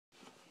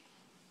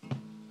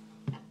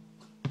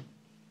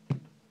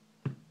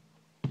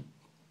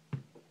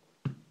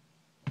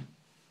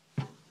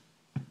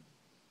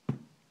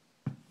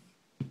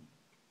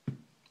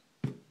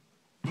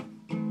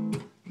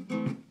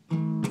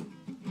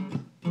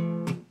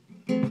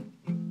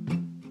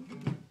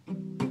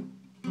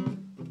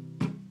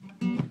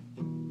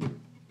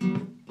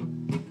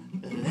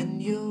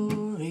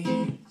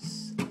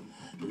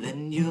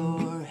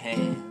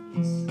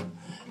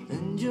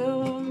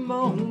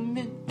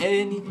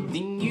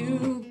then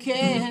you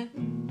can.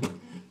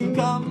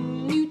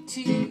 Come you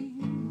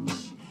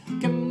teach,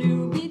 come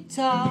to be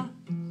taught.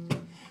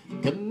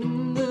 Come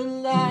in the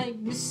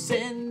likeness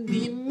and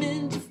the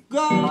image of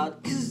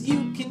God, 'cause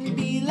you can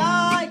be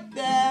like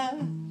that.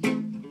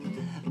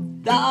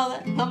 With all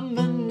that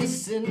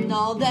humbleness and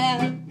all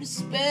that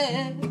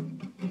respect.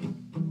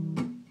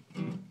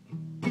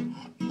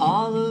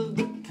 All of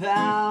the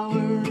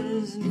power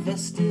is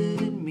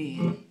invested in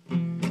me.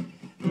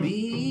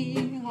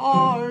 Be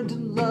hard to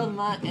love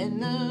my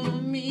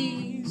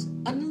enemies.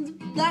 Under the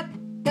black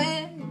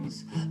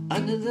bags,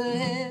 under the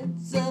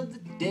heads of the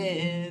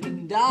dead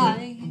and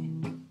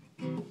dying.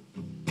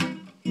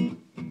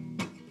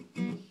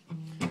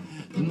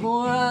 The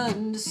more I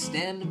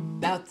understand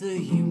about the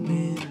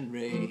human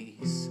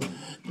race,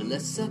 the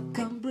less I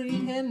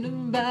comprehend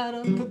about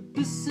our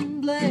purpose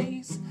and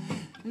place.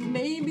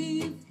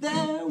 Maybe if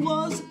there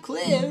was a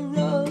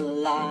clearer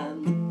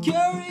line, the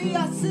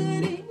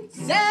curiosity would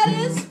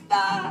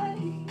satisfy.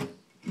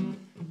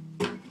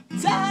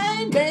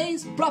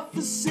 Time-based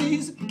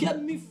prophecies have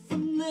kept me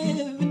from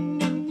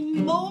living in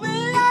the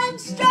moment. I'm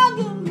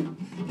struggling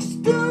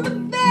just through the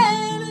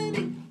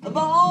vanity of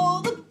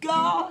all the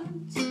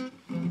gods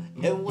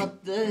and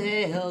what the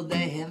hell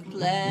they have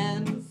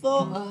planned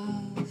for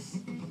us.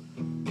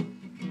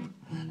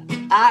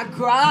 I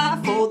cry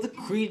for the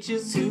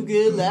creatures who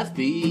get left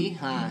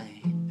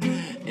behind,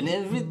 and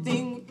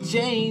everything will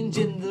change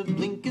in the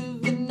blink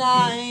of an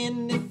eye.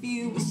 And if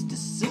you wish to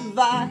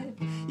survive,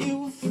 you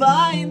will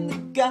find the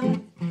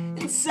God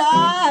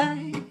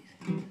inside,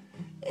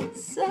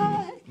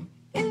 inside,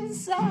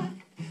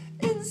 inside,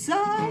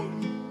 inside.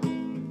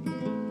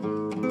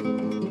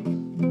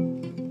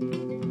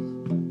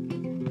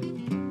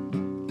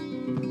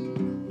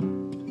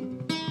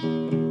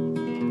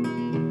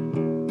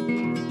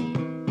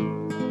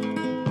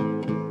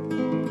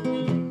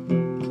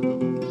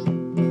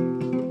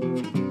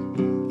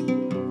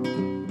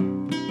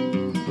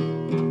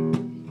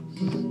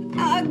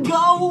 I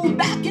go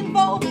back and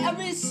forth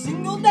every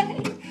single day.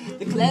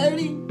 The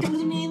clarity comes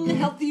to me in the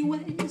healthy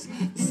ways.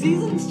 The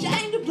seasons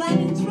change, the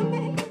planets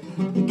remain,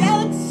 the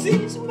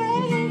galaxies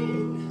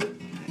remain.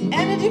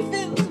 Energy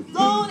fills and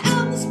flowing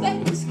out in the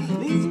space,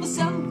 leaves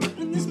myself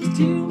in this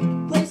material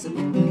place.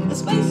 A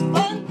space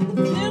fun,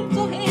 the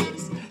spiritual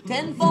haze,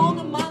 tenfold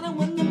the minor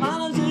when the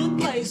minor's in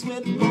place.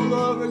 With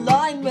polar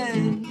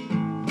alignment,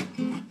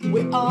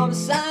 we're on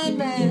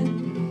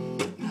assignment.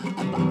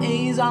 Our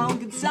bodies on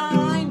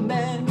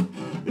consignment.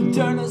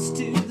 Return us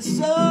to the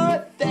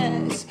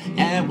surface.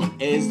 And what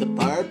is the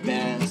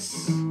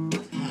purpose?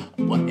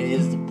 What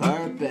is the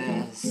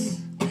purpose?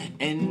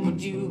 And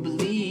would you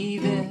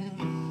believe it?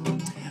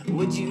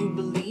 Would you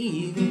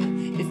believe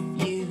it if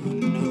you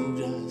knew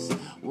just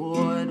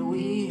what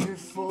we're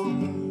for?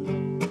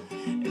 And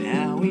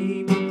how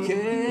we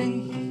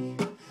became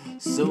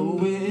so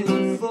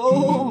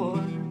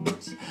informed.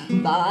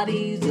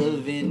 Bodies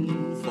of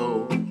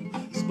info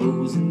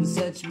exposing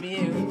such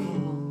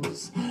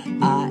miracles.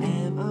 I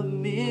am a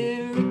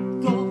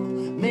miracle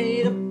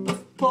made up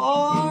of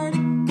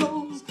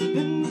particles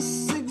in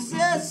this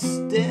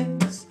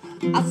existence.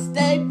 I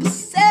stay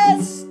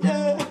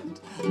persistent.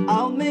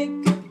 I'll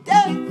make a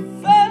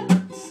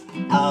difference.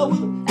 I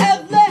will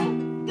have left.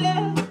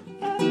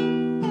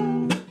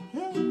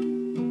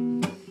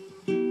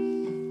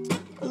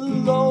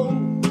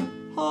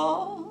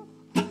 Aloha,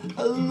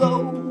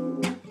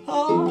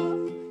 aloha,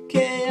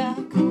 ke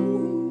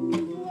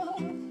akua,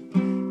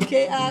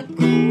 ke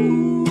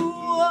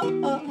akua.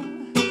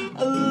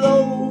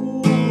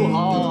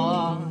 Aloha,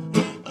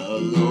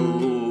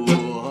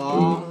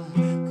 aloha,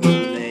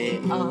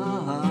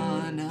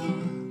 kuleana,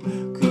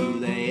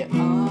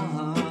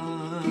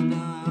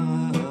 kuleana.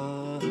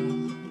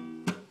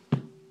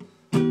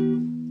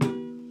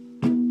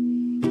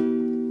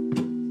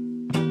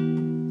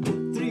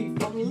 Three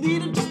from a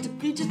leader, just a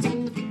creature,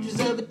 seeing the features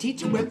of a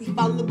teacher. Where we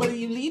follow, what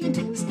you lead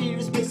into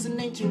mysterious space and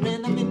nature,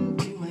 and I'm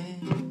into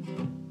it.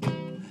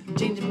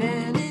 Changing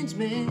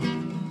management.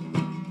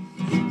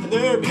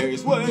 There are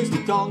various ways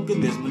to conquer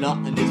this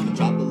monotonous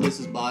metropolis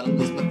is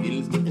bottomless. My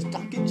feelings get this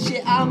talking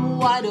shit. I'm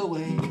wide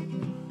awake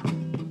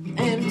and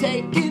I'm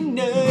taking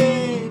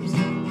names.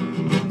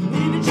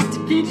 Leaving just a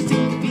creature,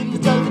 seeing the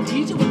feelings of the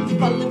teacher. With the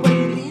following way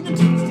you lean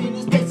into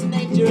mysterious space and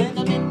nature, and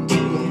I'm into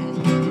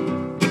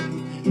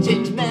it.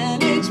 Change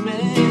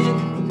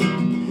management.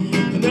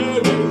 And there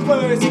are various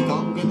ways to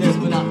conquer this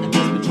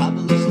monotonous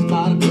metropolis is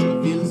bottomless.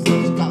 My feelings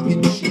get this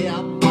talking shit.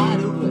 I'm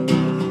wide awake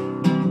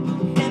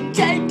and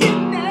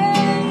taking names.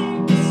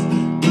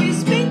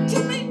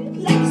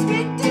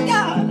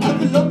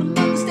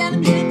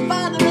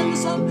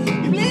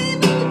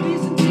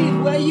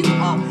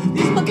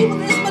 People,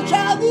 this my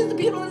tribe, these the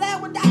people that I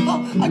would die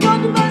for. I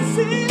go to my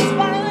sins,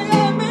 finally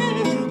I'm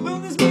in. Will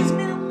this peace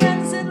be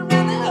romancing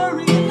around the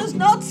hurry? There's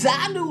no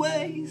time to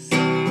waste.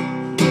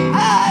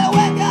 I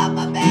wake up,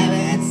 my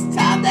baby, it's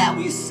time that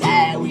we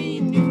say we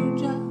knew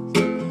just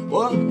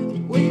what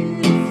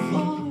we're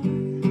for.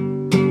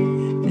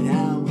 And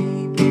how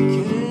we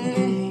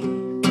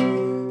became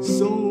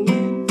so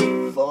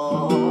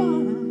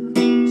informed.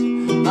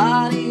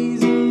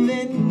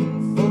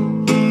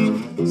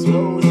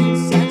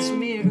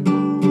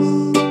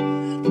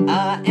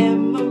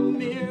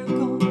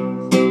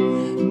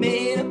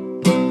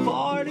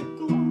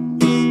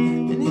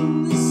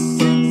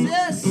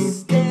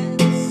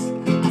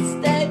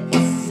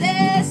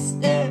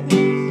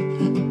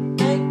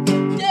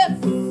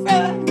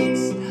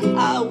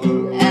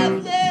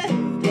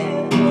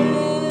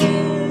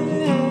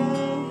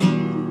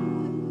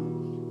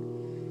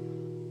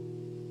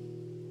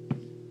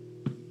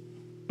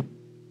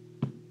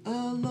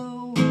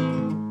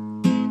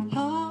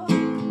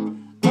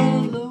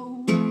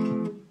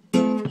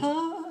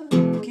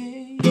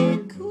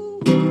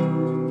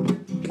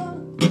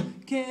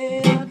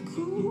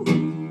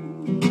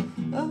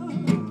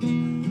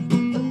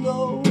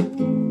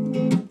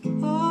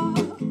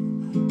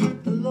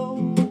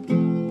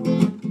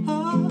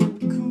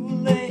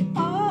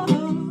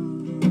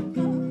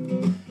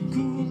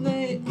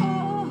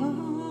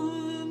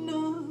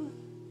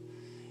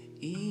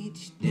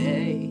 Each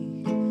day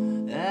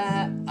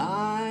that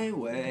I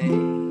wake,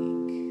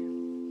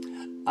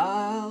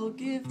 I'll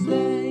give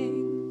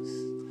thanks,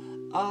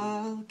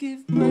 I'll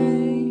give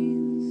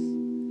praise.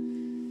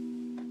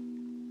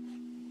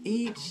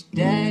 Each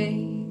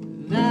day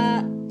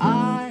that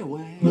I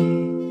wake,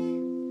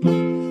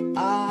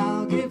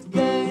 I'll give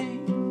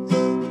thanks,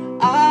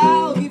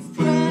 I'll give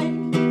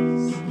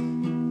praise.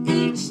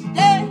 Each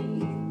day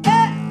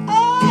that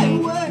I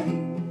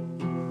wake,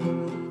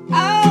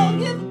 I'll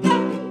give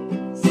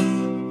thanks,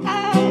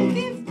 I'll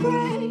give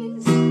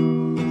praise.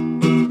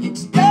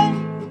 Each day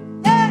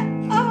that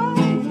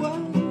I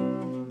wake,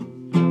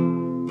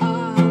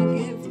 I'll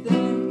give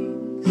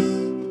thanks,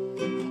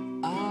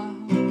 I'll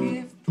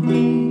give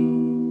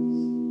praise.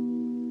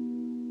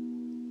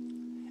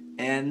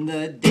 And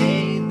the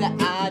day that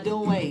I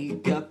don't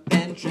wake up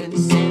and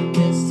transcend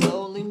this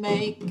holy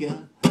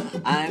maker,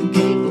 I'm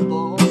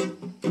capable,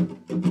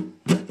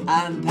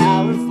 I'm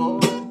powerful.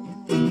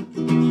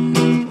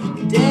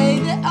 Day